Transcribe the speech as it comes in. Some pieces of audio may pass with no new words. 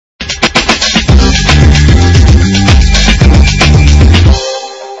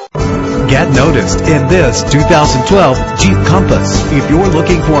have noticed in this 2012 Jeep Compass. If you're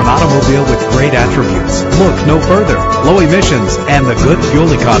looking for an automobile with great attributes, look no further. Low emissions and the good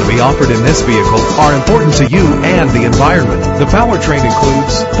fuel economy offered in this vehicle are important to you and the environment. The powertrain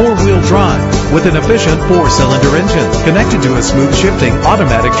includes four-wheel drive with an efficient four-cylinder engine connected to a smooth shifting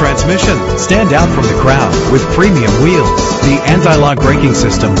automatic transmission. Stand out from the crowd with premium wheels. The anti-lock braking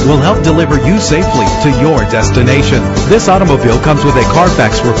system will help deliver you safely to your destination. This automobile comes with a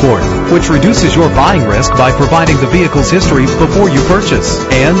Carfax report, which reduces your buying risk by providing the vehicle's history before you purchase.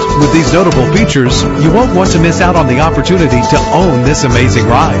 And with these notable features, you won't want to miss out on the opportunity to own this amazing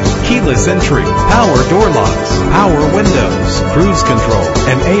ride. Keyless entry, power door locks, power windows, cruise control,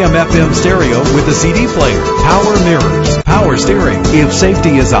 an AM/FM stereo with a CD player, power mirrors, power steering. If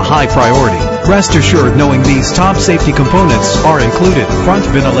safety is a high priority, rest assured knowing these top safety components are included: front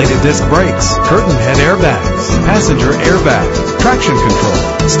ventilated disc brakes, curtain head airbags, passenger airbag, traction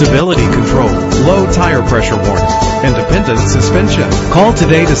control, stability control, low tire pressure warning, independent suspension. Call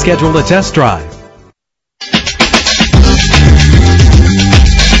today to schedule a test drive.